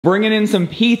Bringing in some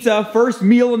pizza, first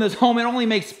meal in this home. It only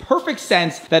makes perfect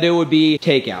sense that it would be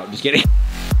takeout. Just kidding.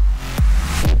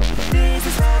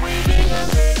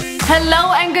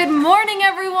 Hello and good morning,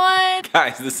 everyone.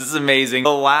 Guys, this is amazing.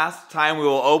 The last time we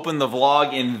will open the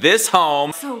vlog in this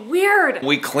home. So weird.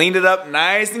 We cleaned it up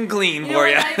nice and clean for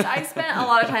you. I spent a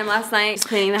lot of time last night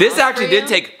cleaning the house. This actually did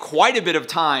take quite a bit of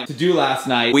time to do last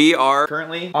night. We are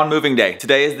currently on moving day.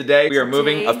 Today is the day we are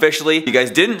moving officially. You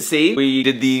guys didn't see, we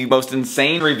did the most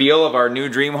insane reveal of our new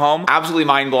dream home. Absolutely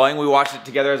mind-blowing. We watched it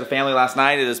together as a family last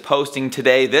night. It is posting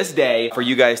today, this day, for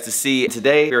you guys to see.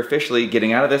 Today, we're officially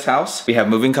getting out of this house. We have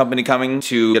moving company coming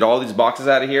to get all these boxes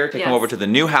out of here, take them over to the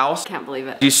new house. Can't believe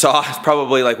it. You saw, it's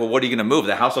probably like, well, what are you gonna move?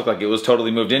 The house looked like it was totally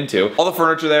moved into. All the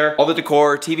furniture there, all the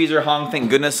decor, TVs are hung, thank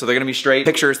goodness, so they're gonna be straight.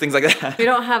 Pictures, things like that. We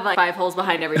don't have like 5 holes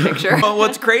behind every picture. But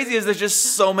what's crazy is there's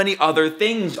just so many other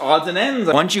things, odds and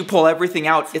ends. Once you pull everything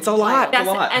out, it's a lot, yes, it's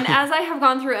a lot. And as I have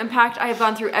gone through Impact, I have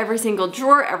gone through every single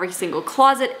drawer, every single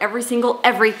closet, every single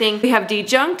everything. We have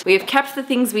dejunked, we have kept the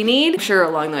things we need. I'm sure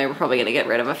along the way we're probably gonna get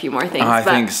rid of a few more things. I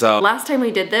think so. Last time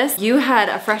we did this, you had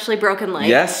a freshly broken leg.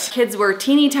 Yes. Kids were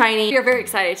teeny tiny. We are very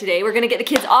excited today. We're gonna get the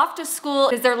kids off to school.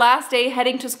 It's their last day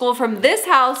heading to school from this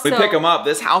house. We pick them up.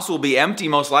 This house will be empty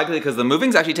most likely because the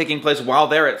moving's actually taking place while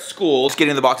they're at school. Just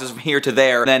getting the boxes from here to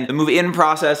there. Then the move-in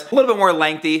process, a little bit more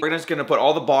lengthy. We're just gonna put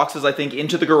all the boxes, I think,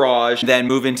 into the garage, then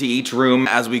move into each room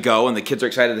as we go. And the kids are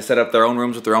excited to set up their own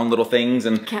rooms with their own little things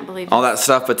and can't believe all that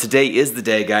stuff. But today is the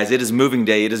day, guys. It is moving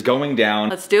day. It is going down.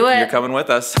 Let's do it. You're coming with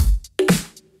us.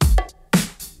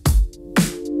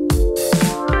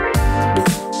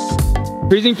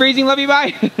 Freezing, freezing, love you,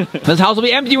 bye. This house will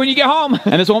be empty when you get home,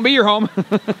 and this won't be your home.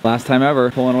 Last time ever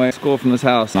pulling away school from this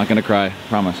house. Not gonna cry,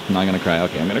 promise. I'm not gonna cry.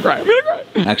 Okay, I'm gonna cry, I'm gonna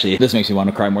cry. Actually, this makes me want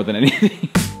to cry more than anything.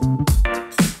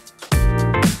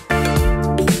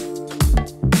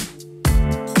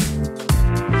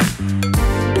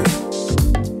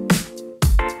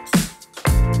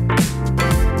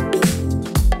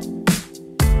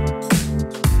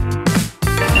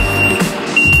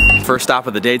 First stop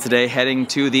of the day today, heading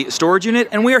to the storage unit,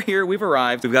 and we are here, we've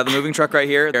arrived. We've got the moving truck right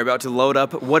here. They're about to load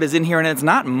up what is in here, and it's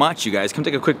not much, you guys. Come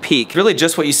take a quick peek. Really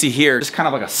just what you see here, just kind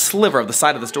of like a sliver of the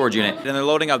side of the storage unit. And they're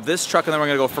loading up this truck, and then we're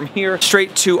gonna go from here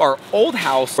straight to our old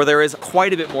house, where there is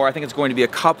quite a bit more. I think it's going to be a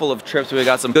couple of trips. We've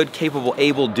got some good, capable,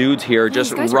 able dudes here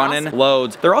just running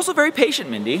loads. They're also very patient,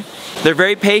 Mindy. They're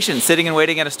very patient, sitting and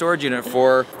waiting at a storage unit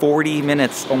for 40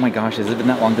 minutes. Oh my gosh, has it been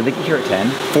that long? Did they get here at 10?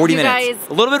 40 minutes.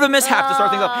 A little bit of a mishap to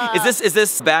start things off. Is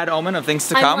this bad omen of things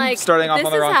to come? Like, starting off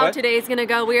on the wrong foot? This is how today's gonna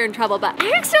go. We're in trouble, but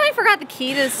I accidentally forgot the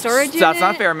key to the storage unit. That's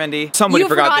not fair, Mindy. Somebody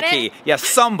forgot the key. Yes,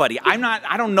 somebody.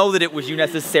 I don't know that it was you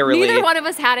necessarily. Neither one of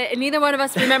us had it, and neither one of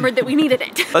us remembered that we needed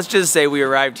it. Let's just say we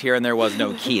arrived here and there was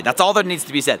no key. That's all that needs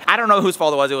to be said. I don't know whose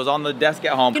fault it was. It was on the desk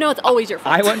at home. You know, it's always your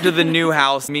fault. I went to the new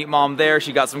house, meet mom there.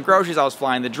 She got some groceries. I was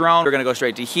flying the drone. We're gonna go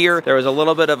straight to here. There was a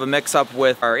little bit of a mix-up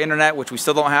with our internet, which we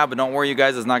still don't have, but don't worry, you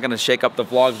guys. It's not gonna shake up the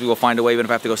vlogs. We will find a way, even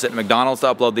if I have to go sit in McDonald's to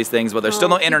upload these things, but there's still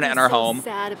no internet in our home.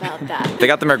 Sad about that. They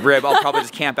got the McRib. I'll probably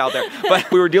just camp out there.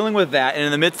 But we were dealing with that, and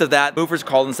in the midst of that, movers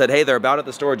called and said, hey, they're about at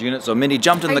the storage unit. So Mindy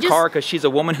jumped in the car because she's a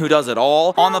woman who does it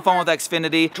all. On the phone with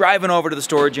Xfinity, driving over to the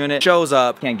storage unit, shows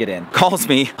up, can't get in. Calls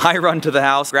me. I run to the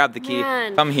house, grab the key,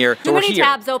 come here. Too many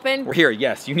tabs open. We're here.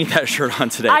 Yes, you need that shirt on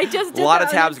today. I just did a lot of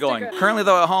tabs going. Currently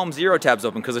though at home, 0 tabs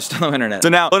open because there's still no internet. So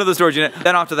now go to the storage unit,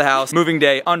 then off to the house. Moving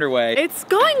day underway. It's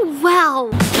going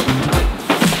well.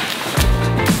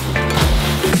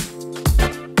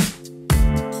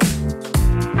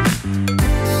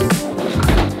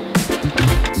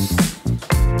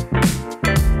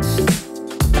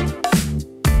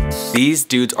 These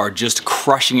dudes are just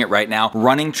crushing it right now,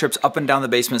 running trips up and down the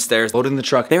basement stairs, loading the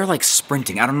truck. They're like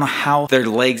sprinting. I don't know how their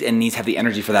legs and knees have the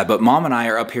energy for that, but mom and I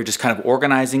are up here just kind of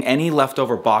organizing any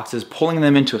leftover boxes, pulling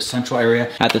them into a central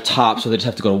area at the top, so they just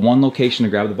have to go to one location to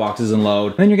grab the boxes and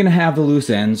load. Then you're gonna have the loose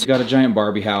ends. You got a giant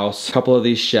Barbie house, a couple of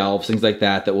these shelves, things like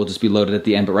that, that will just be loaded at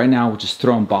the end. But right now, we're just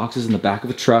throwing boxes in the back of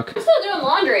the truck. We're still doing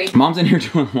laundry. Mom's in here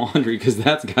doing laundry because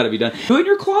that's gotta be done. Do it in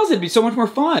your closet, it'd be so much more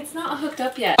fun. It's not hooked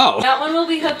up yet. Oh. That one will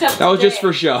be hooked up That was just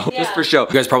for show. Yeah. Just for show.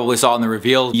 You guys probably saw in the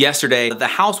reveal yesterday that the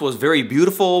house was very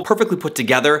beautiful, perfectly put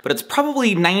together, but it's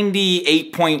probably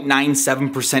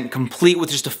 98.97% complete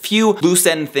with just a few loose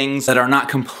end things that are not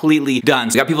completely done.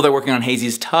 So we got people that are working on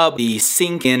Hazy's tub, the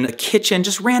sink in the kitchen,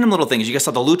 just random little things. You guys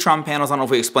saw the Lutron panels. I don't know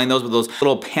if we explained those, but those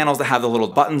little panels that have the little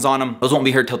buttons on them, those won't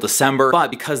be here till December.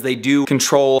 But because they do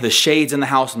control the shades in the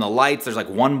house and the lights. There's like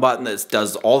one button that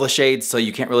does all the shades, so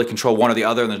you can't really control one or the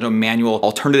other, and there's no manual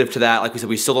alternative to that. Like we said,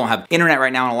 we still don't have internet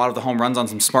right now, and a lot of the home runs on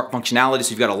some smart functionality,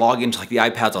 so you've got to log into like the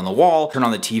iPads on the wall, turn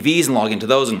on the TVs and log into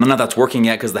those, and none of that's working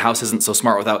yet because the house isn't so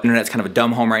smart without internet. It's kind of a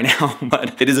dumb home right now,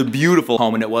 but it is a beautiful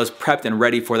home, and it was prepped and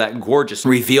ready for that gorgeous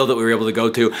reveal that we were able to go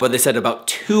to. But they said about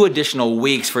 2 additional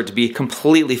weeks for it to be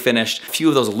completely finished. A few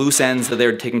of those loose ends that they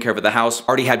were taking care of at the house.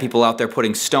 Already had people out there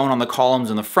putting stone on the columns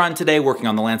in the front today, working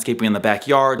on the landscaping in the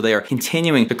backyard. They are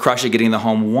continuing to crush it, getting the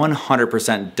home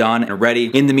 100% done and ready.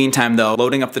 In the meantime though,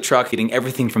 loading up the truck, getting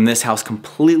everything from this house,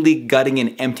 completely gutting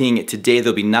and emptying it today.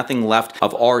 There'll be nothing left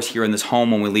of ours here in this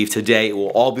home when we leave today. It will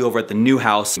all be over at the new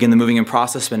house. Begin the moving in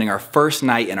process, spending our first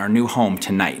night in our new home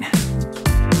tonight.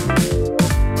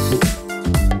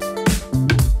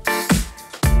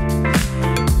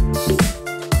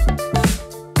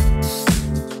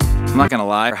 I'm not gonna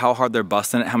lie, how hard they're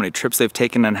busting it, how many trips they've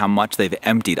taken, and how much they've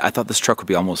emptied. I thought this truck would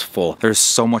be almost full. There's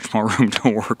so much more room to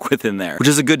work with in there, which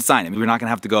is a good sign. I mean, we're not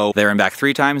gonna have to go there and back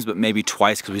 3 times, but maybe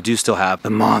twice, because we do still have the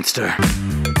monster.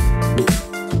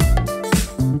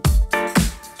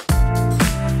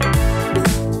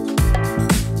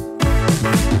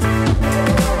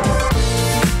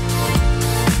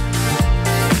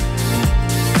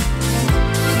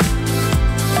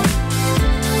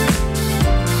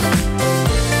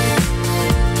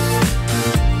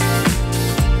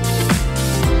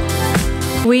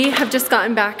 We have just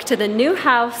gotten back to the new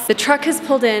house. The truck has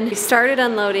pulled in. We started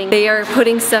unloading. They are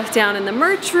putting stuff down in the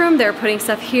merch room. They're putting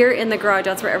stuff here in the garage.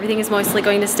 That's where everything is mostly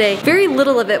going to stay. Very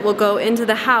little of it will go into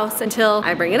the house until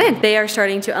I bring it in. They are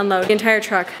starting to unload the entire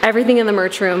truck. Everything in the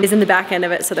merch room is in the back end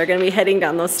of it, so they're gonna be heading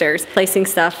down those stairs, placing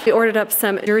stuff. We ordered up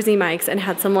some Jersey mics and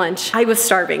had some lunch. I was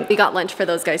starving. We got lunch for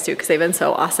those guys too, because they've been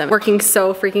so awesome. Working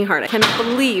so freaking hard. I cannot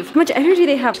believe how much energy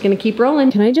they have. Just gonna keep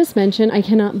rolling. Can I just mention, I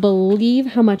cannot believe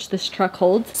how much this truck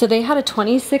holds. So they had a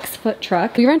 26-foot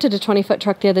truck. We rented a 20-foot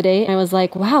truck the other day, and I was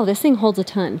like, wow, this thing holds a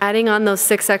ton. Adding on those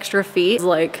 6 extra feet,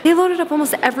 like, they loaded up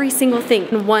almost every single thing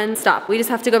in one stop. We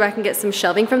just have to go back and get some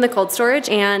shelving from the cold storage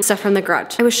and stuff from the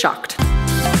garage. I was shocked.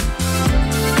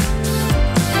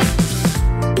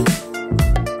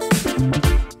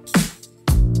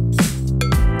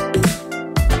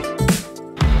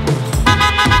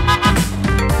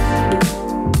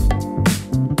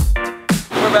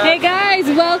 Hey guys,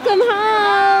 welcome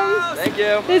home! Thank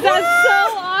you. Is that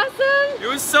so awesome? It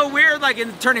was so weird, like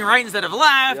in turning right instead of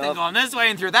left, and going this way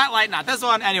and through that light, not this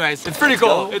one. Anyways, it's pretty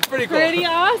cool. It's pretty cool. Pretty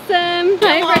awesome.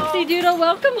 Hi, Rexy Doodle.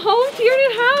 Welcome home to your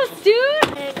new house,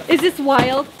 dude. Is this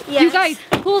wild? Yes. You guys,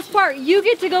 coolest part, you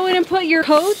get to go in and put your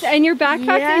coats and your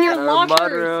backpacks in your lockers.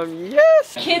 Mudroom,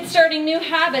 yes. Kids starting new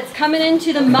habits, coming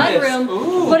into the mudroom,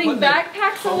 putting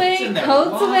backpacks away,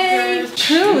 coats away.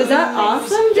 True, is that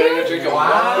awesome, dude?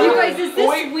 Wow. You guys, is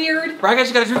this weird? Right, I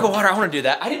just got a drink of water. I want to do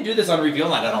that. I didn't do this on reveal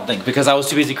night, I don't think, because I was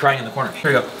too busy crying in the corner.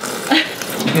 Here we go.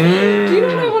 Do you know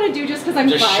what I want to do just because I'm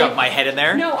Just 5? shove my head in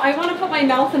there? No, I want to put my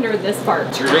mouth under this part.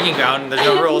 It's your drinking fountain. There's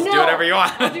no rules. No, do whatever you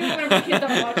want. I'll do whatever the kids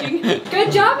are watching.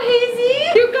 Good job,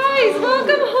 Hazy. You guys,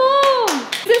 welcome home.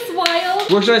 Is this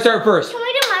wild? Where should I start first? Can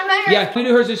we do my measure? Yeah, can we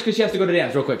do hers just because she has to go to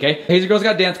dance real quick, okay? Hazy Girl's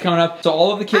got dance coming up, so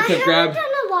all of the kids have grabbed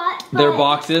their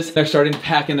boxes. They're starting to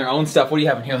pack in their own stuff. What do you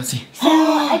have in here? Let's see.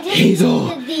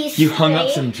 Hazel, you hung up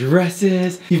some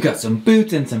dresses. You've got some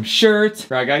boots and some shirts.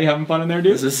 Right, guy, you having fun in there,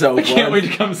 dude? This is so fun. I can't wait to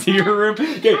come see your room.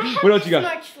 Okay, what else you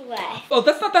got? Oh,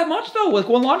 that's not that much though. Like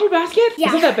one laundry basket? Yeah.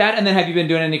 It's not that bad. And then have you been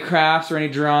doing any crafts or any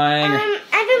drawing?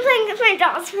 I've been playing with my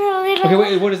dolls for a little. Okay,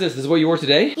 wait, what is this? This is what you wore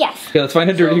today? Yes. Okay, let's find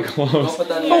a dirty clothes.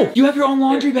 Oh, you have your own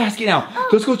laundry basket now. Oh.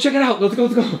 Let's go check it out. Let's go,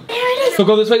 let's go. There it is. So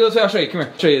go this way, I'll show you. Come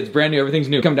here, show you. It's brand new, everything's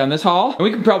new. Come down this hall, and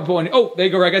we can probably put one. Oh, there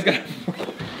you go, right guys, got it.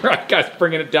 Right guys,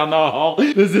 bringing it down the hall.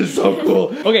 This is so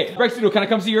cool. Okay, Rex, can I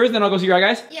come see yours, and then I'll go see your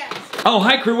guys? Yes. Oh,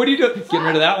 hi crew, what are you doing? Getting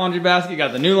rid of that laundry basket,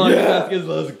 got the new laundry baskets,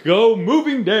 let's go,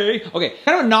 moving day. Okay,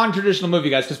 kind of a non-traditional movie,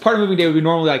 guys, because part of moving day would be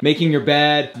normally like making your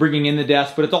bed, bringing in the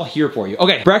desk, but it's all here for you.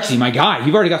 Okay, Brexy, my guy,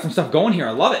 you've already got some stuff going here,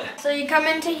 I love it. So you come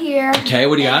into here. Okay,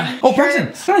 what do you got? Oh, Braxton,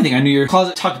 I don't think I knew your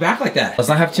closet tucked back like that. Let's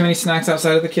not have too many snacks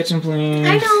outside of the kitchen, please.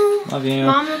 I know. Love you.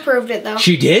 Mom approved it though.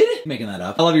 She did? Making that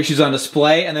up. I love your shoes on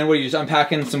display, and then what are you just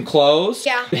unpacking some clothes?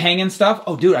 Yeah. Hanging stuff?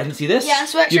 Oh, dude, I didn't see this. Yeah,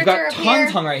 sweatshirts You've got are up tons here.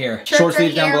 hung right here. Shirts Short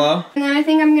sleeves right down here. below. And then I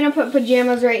think I'm gonna put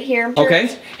pajamas right here. Okay.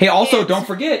 Shirts, Hey, also, pants. don't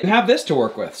forget, you have this to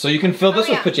work with, so you can fill this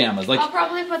with pajamas. Like, I'll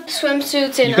probably put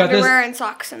swimsuits and You've got underwear and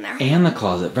socks in there. and the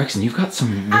closet. Brexton, you've got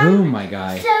some room, my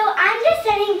guy. So I'm just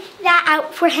setting that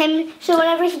out for him, so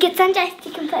whenever he gets undressed,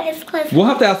 he can put his clothes We'll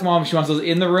have to ask Mom if she wants those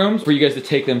in the rooms for you guys to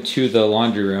take them to the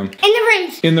laundry room. in the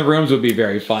rooms. In the rooms would be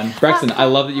very fun. Braxton, I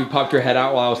love that you popped your head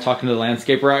out while I was talking to the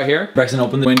landscaper out here. Braxton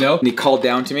opened the window and he called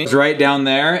down to me. It was right down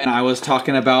there and I was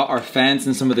talking about our fence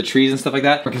and some of the trees and stuff like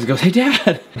that. Braxton goes, hey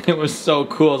Dad. It was so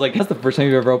cool. I was like, that's the first time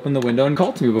you've ever opened the window and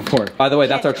called to me before. By the way,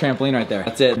 that's our trampoline right there.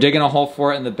 That's it. They're digging a hole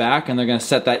for it in the back and they're gonna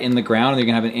set that in the ground and they're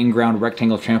gonna have an in-ground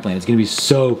rectangle trampoline. It's gonna be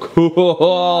so cool.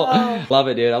 Whoa. Love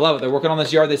it, dude. I love it. They're working on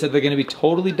this yard. They said they're gonna be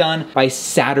totally done by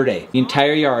Saturday. The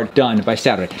entire yard done by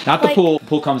Saturday. Not the pool. The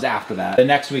pool comes after that. The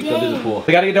next week they'll do the pool.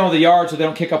 They gotta get done with the yard so they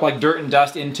don't kick up like dirt and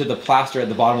dust into the plaster at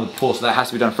the bottom of the pool. So that has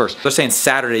to be done first. They're saying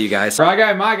Saturday, you guys. My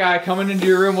guy, coming into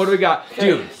your room. What do we got?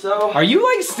 Dude, so are you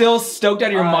like still stoked out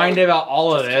of your mind about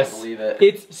all of this? I can't believe it.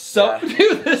 It's so,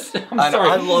 dude, this, I'm sorry.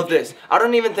 I love this. I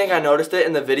don't even think I noticed it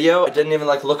in the video. I didn't even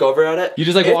like look over at it. You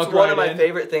just like walk right in. It's one of my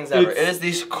favorite things ever. It is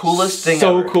the coolest thing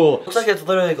ever. So cool. Looks like it's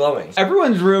literally glowing.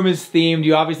 Everyone's room is themed.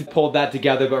 You obviously pulled that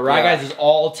together, but Guys is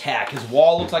all tech. His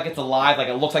wall looks like it's alive, like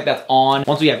it looks like that's on.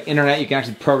 Once we have internet, you can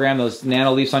actually program those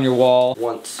nano leaves on your wall.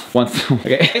 Once.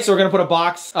 Okay, so we're gonna put a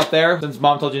box up there since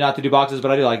Mom told you not to do boxes, but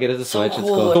I do like it as a switch. It's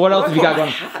cool. So what else have you got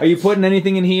going? Are you putting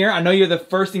anything in here? I know you're the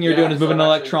first thing you're doing is moving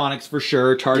electronics for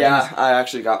sure. Charging. Yeah, I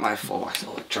actually got my full box of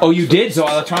electronics. Oh, you did? So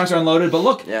electronics are unloaded, but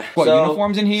look. Yeah. What, so,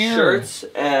 uniforms in here? Shirts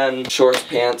and shorts,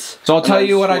 pants. So I'll tell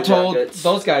you what I told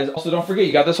those guys. Also, don't forget,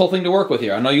 you got this whole thing to work with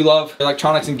here. I know you love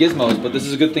electronics and gizmos, but this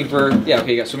is a good thing for, yeah,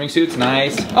 okay, you got swimming suits,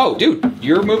 nice. Oh, dude,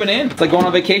 you're moving in. It's like going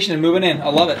on vacation and moving in. I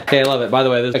love it. Okay, I love it. By the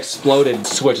way, this exploded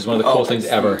switch is one of the coolest things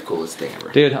ever. The coolest thing ever.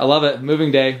 Dude, I love it.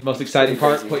 Moving day, most exciting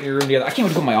part, putting your room together. I can't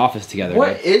wait to put my office together.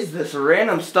 What is this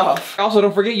random stuff? Also,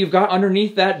 don't forget, you've got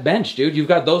underneath that bench, dude, you've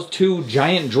got those two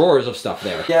giant drawers of stuff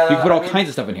there. Yeah. You can put all kinds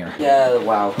of stuff in here. Yeah,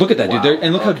 wow. Look at that, dude.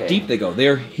 And look how deep they go.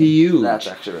 They're huge. That's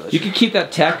actually really You can keep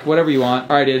that tech, whatever you want.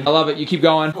 All right, dude. I love it. You keep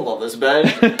going. I love this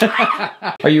bed.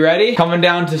 Are you ready? Coming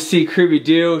down to see Creepy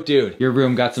Doo. Dude, your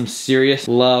room got some serious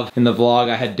love. In the vlog,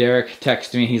 I had Derek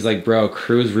text me. He's like, bro,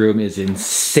 Crew's room is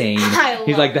insane.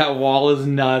 He's like, that wall is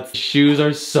nuts. Shoes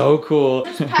are so cool.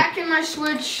 Just packing my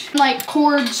Switch, like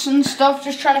cords and stuff,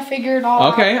 just trying to figure it all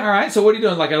out. Okay, all right. So what are you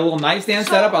doing? Like a little nightstand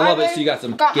setup? I love it. So you got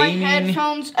some gaming. My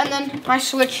headphones and then my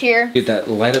Switch here. Get that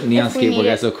light up neon skateboard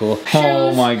guy's so cool.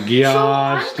 Oh my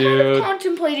gosh, dude. I'm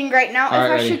contemplating right now if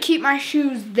I should keep my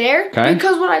shoes there. Okay.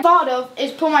 Because what I thought of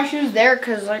is put my shoes there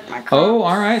because like my Crocs. Oh,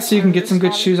 all right. So you can get some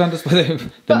good shoes on display.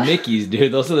 The Mickeys,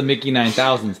 dude. Those are the Mickey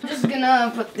 9000s. I'm just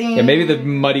gonna put these. Yeah, maybe the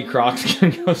muddy Crocs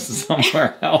can go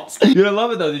somewhere else. Dude, I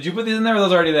love it though. Did you put these in there or are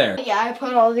those already there? Yeah, I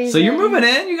put all these So you're moving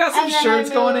in? You got some shirts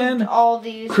going in? All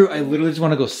these. Crew, I literally just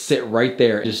want to go sit right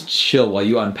there. Just chill while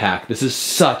you unpack. This is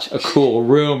such a cool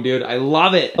room, dude. I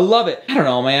love it. I love it. I don't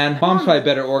know, man. Mom's probably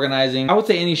better organizing. I would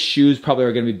say any shoes probably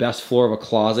are going to be best floor of a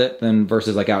closet than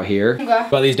versus like out here. Okay.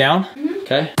 Put these down? Mm-hmm.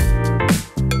 Okay.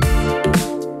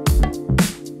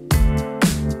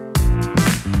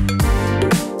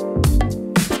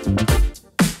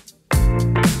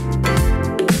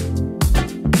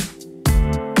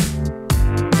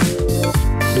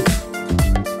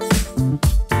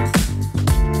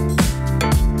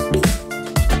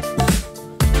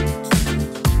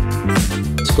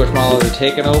 Squishmallows are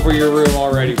taking over your room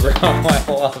already, bro. I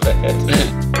love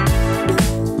it.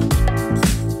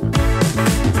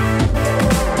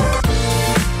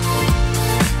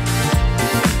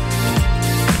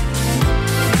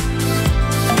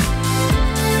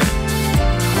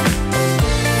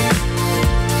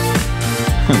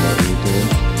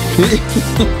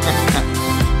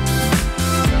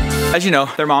 As you know,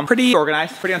 their mom, pretty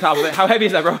organized, pretty on top of it. How heavy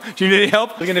is that, bro? Do you need any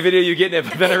help? Look in the video, you getting it,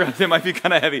 but then I realized it might be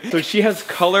kind of heavy. So she has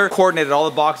color coordinated all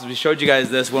the boxes. We showed you guys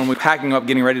this when we were packing up,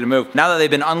 getting ready to move. Now that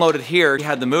they've been unloaded here, we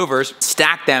had the movers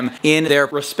stack them in their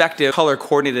respective color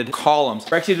coordinated columns.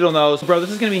 Brexy Doodle knows, bro, this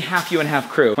is gonna be half you and half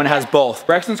Crew when it has both.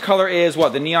 Brexton's color is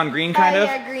what, the neon green kind of?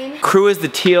 Yeah, green. Crew is the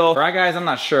teal. All right, guys, I'm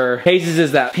not sure. Hazy's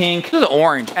is that pink. This is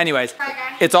orange. Anyways,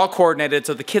 it's all coordinated.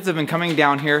 So the kids have been coming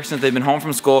down here since they've been home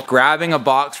from school, grabbing a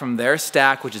box from their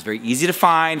stack, which is very easy to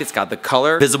find. It's got the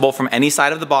color visible from any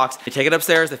side of the box. They take it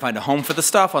upstairs, they find a home for the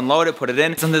stuff, unload it, put it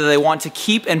in. Something that they want to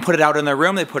keep and put it out in their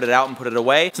room, they put it out and put it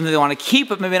away. Something they want to keep,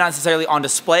 but maybe not necessarily on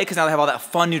display, because now they have all that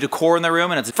fun new decor in their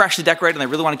room and it's freshly decorated and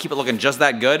they really want to keep it looking just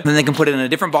that good. And then they can put it in a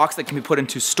different box that can be put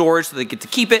into storage so they get to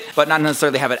keep it, but not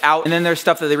necessarily have it out. And then there's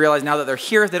stuff that they realize now that they're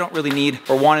here, they don't really need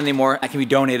or want anymore, that can be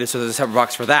donated, so there's a separate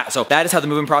box for that. So that is how the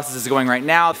moving process is going right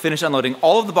now. Finished unloading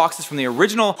all of the boxes from the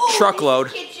original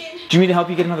truckload. Do you need me to help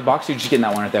you get another box or are you just getting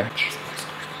that one right there?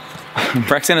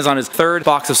 Brexton is on his third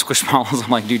box of Squishmallows. I'm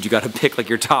like, dude, you gotta pick like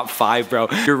your top 5, bro.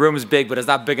 Your room is big, but it's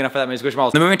not big enough for that many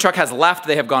Squishmallows. The moving truck has left.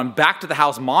 They have gone back to the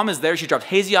house. Mom is there. She dropped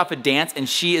Hazy off at dance, and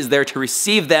she is there to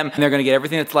receive them. And they're gonna get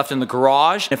everything that's left in the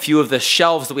garage. And a few of the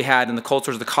shelves that we had in the cold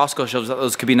storage, the Costco shelves,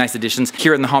 those could be nice additions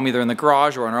here in the home, either in the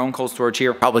garage or in our own cold storage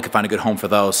here. Probably could find a good home for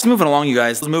those. Just moving along, you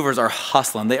guys. Those movers are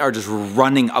hustling. They are just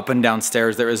running up and down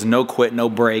stairs. There is no quit, no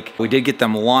break. We did get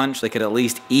them lunch. They could at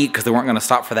least eat because they weren't gonna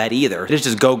stop for that either. It's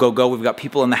just go, go, go. We've got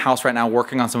people in the house right now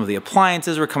working on some of the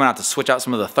appliances. We're coming out to switch out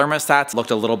some of the thermostats.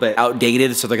 Looked a little bit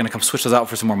outdated, so they're gonna come switch those out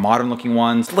for some more modern looking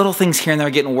ones. Little things here and there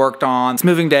getting worked on. It's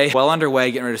moving day, well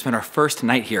underway, getting ready to spend our first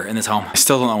night here in this home. I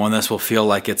still don't know when this will feel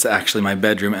like it's actually my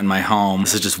bedroom and my home.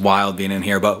 This is just wild being in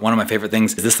here, but one of my favorite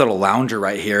things is this little lounger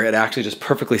right here. It actually just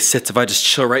perfectly sits if I just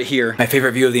chill right here. My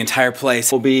favorite view of the entire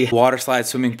place will be water slide,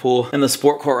 swimming pool, and the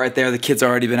sport court right there. The kids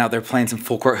already been out there playing some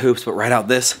full court hoops, but right out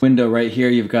this window right here,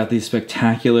 you've got these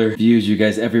spectacular views, you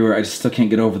guys, everywhere. I just still can't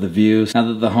get over the views. Now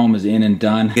that the home is in and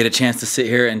done, get a chance to sit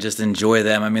here and just enjoy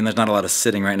them. I mean, there's not a lot of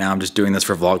sitting right now. I'm just doing this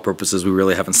for vlog purposes. We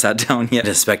really haven't sat down yet.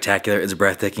 It's spectacular. It's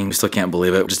breathtaking. We still can't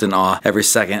believe it. We're just in awe every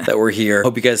second that we're here.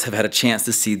 Hope you guys have had a chance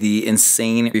to see the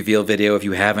insane reveal video. If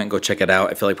you haven't, go check it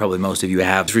out. I feel like probably most of you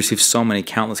have. Just received so many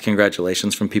countless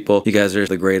congratulations from people. You guys are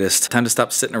the greatest. Time to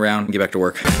stop sitting around and get back to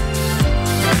work.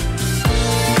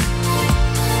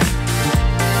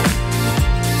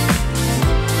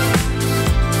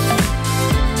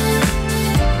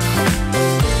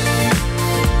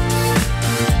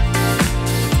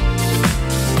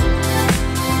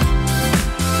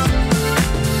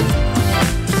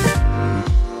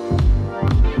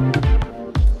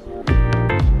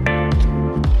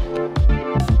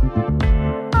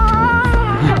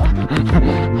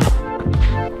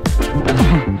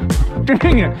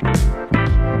 Dang it!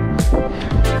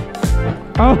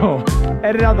 Oh,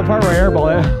 edit out the part where I airball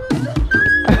it.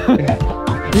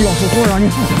 You going full forward on you?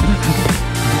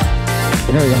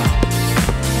 There we go.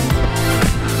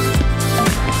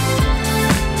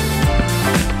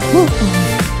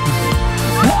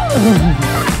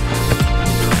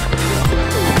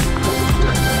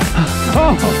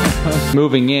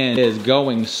 Moving in is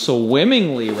going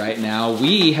swimmingly right now.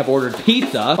 We have ordered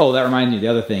pizza. Oh, that reminded me of the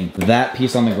other thing. That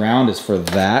piece on the ground is for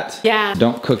that. Yeah.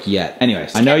 Don't cook yet.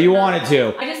 Anyways, I know you wanted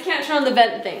to. I just can't turn on the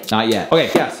vent thing. Not yet. Okay,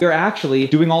 yes. You're actually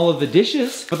doing all of the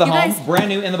dishes for the home. Guys, brand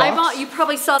new in the box. You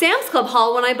probably saw Sam's Club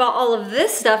haul when I bought all of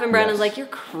this stuff, and Brandon's like, you're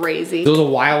crazy. It was a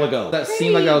while ago. That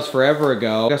seemed like that was forever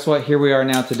ago. Guess what? Here we are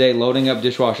now today, loading up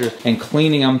dishwashers and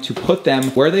cleaning them to put them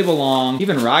where they belong.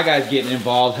 Even Rye Guy's getting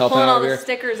involved, helping out over here.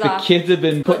 Stickers off. The kids have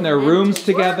been putting their rooms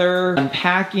together,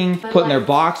 unpacking, putting their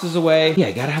boxes away. Yeah,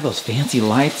 you gotta have those fancy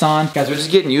lights on. Guys, we're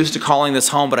just getting used to calling this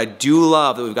home, but I do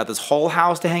love that we've got this whole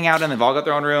house to hang out in. They've all got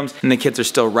their own rooms, and the kids are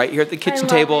still right here at the kitchen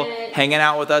table, hanging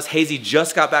out with us. Hazy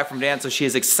just got back from dance, so she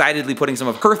is excitedly putting some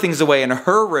of her things away in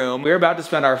her room. We're about to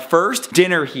spend our first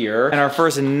dinner here and our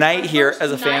first night here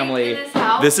as a family.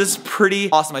 This is pretty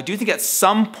awesome. I do think at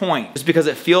some point, just because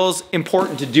it feels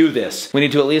important to do this, we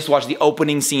need to at least watch the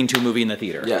opening scene to a movie in the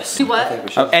theater. Yes. Do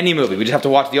what? Any movie. We just have to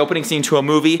watch the opening scene to a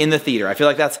movie in the theater. I feel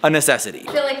like that's a necessity.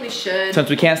 I feel like we should. Since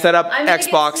we can't set up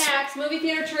Xbox, snacks, movie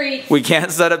theater treats. we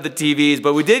can't set up the TVs,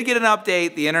 but we did get an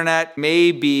update. The internet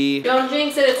may be... Don't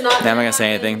jinx it, it's not. I'm not gonna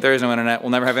say anything. There is no internet.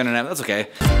 We'll never have internet. That's okay.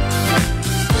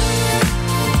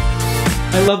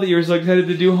 I love that you were so excited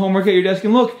to do homework at your desk,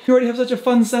 and look, you already have such a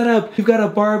fun setup. You've got a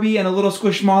Barbie and a little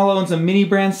Squishmallow and some mini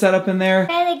brand set up in there.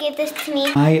 Riley gave this to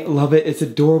me. I love it. It's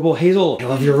adorable. Hazel, I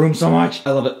love your room so much.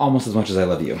 I love it almost as much as I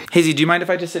love you. Hazy, do you mind if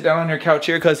I just sit down on your couch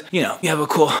here? Because, you know, you have a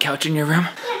cool couch in your room.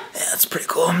 Yeah, that's pretty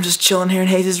cool. I'm just chilling here in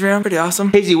Hazy's room. Pretty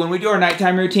awesome. Hazy, when we do our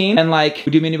nighttime routine and like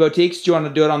we do mini boutiques, do you want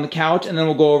to do it on the couch and then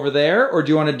we'll go over there? Or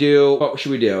do you want to do, what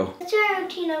should we do? Let's do our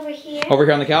routine over here. Over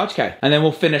here on the couch? Okay. And then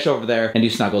we'll finish over there and do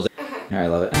snuggles. All right, I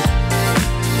love it.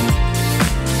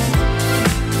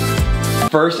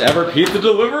 First ever pizza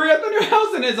delivery at the new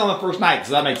house, and it's on the first night,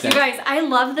 so that makes sense. You guys, I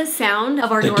love the sound of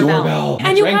our the doorbell.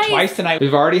 And you rang guys, twice tonight.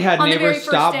 We've already had neighbors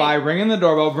stop by, ringing the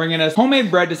doorbell, bringing us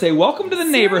homemade bread to say, welcome to the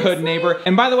neighborhood, neighbor.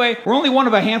 And by the way, we're only one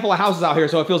of a handful of houses out here,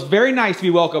 so it feels very nice to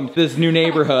be welcomed to this new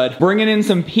neighborhood. Bringing in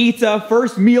some pizza,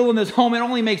 first meal in this home. It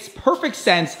only makes perfect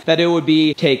sense that it would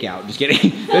be takeout. Just kidding.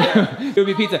 It would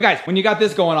be pizza. Guys, when you got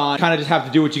this going on, kind of just have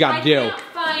to do what you got to do.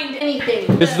 Find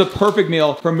anything. This is the perfect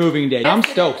meal for moving day. I'm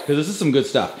stoked because this is some good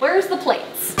stuff. Where's the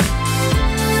plates?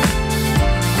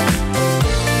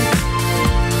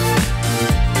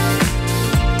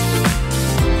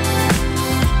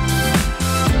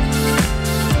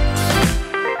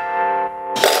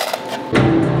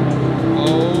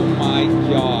 Oh my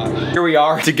gosh. Here we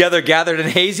are, together gathered in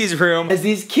Hazy's room as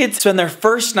these kids spend their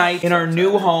first night in our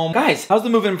new home. Guys, how's the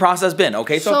moving process been?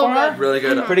 Okay so far? Good. Really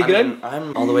good. Pretty good? I mean,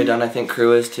 I'm all the way done. I think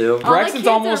Crew is too. Braxton's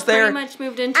almost there. Pretty much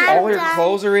moved into. All your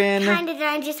clothes are in. Kinda done.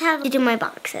 I just have to do my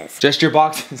boxes. Just your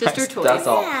boxes. Just your toys. That's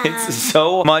all. Yeah. It's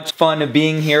so much fun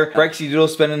being here. Brexy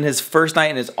Doodle's spending his first night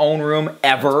in his own room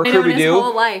ever. I know, in his Kirby-Doo,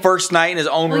 whole life. first night in his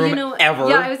own room ever.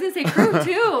 Yeah, I was gonna say Crew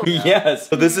too. Yes.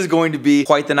 So this is going to be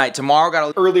quite the night. Tomorrow got a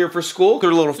little earlier for school.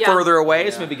 We're a little further away,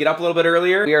 so maybe get up a little bit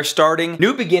earlier. We are starting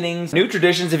new beginnings, new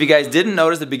traditions. If you guys didn't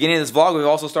notice at the beginning of this vlog, we've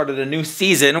also started a new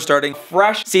season. We're starting a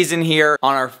fresh season here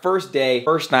on our first day,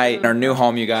 first night in our new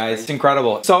home, you guys. It's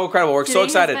incredible. So incredible. We're so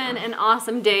excited. Today has been an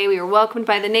awesome day. We were welcomed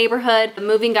by the neighborhood. The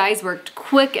moving guys worked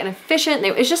quick and efficient.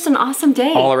 It was just an awesome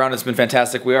day. All around it's been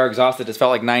fantastic. We are exhausted. It's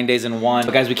felt like 9 days in one.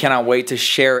 But guys, we cannot wait to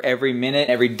share every minute,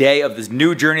 every day of this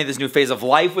new journey, this new phase of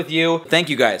life with you. Thank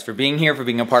you guys for being here, for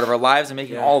being a part of our lives and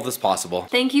making all of this possible.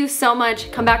 Thank you so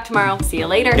much. Come back tomorrow. See you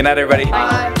later. Good night, everybody.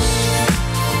 Bye.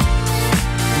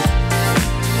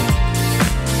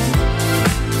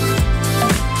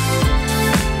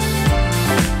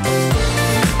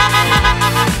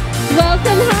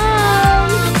 Welcome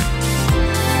home.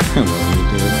 I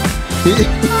love you,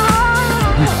 dude.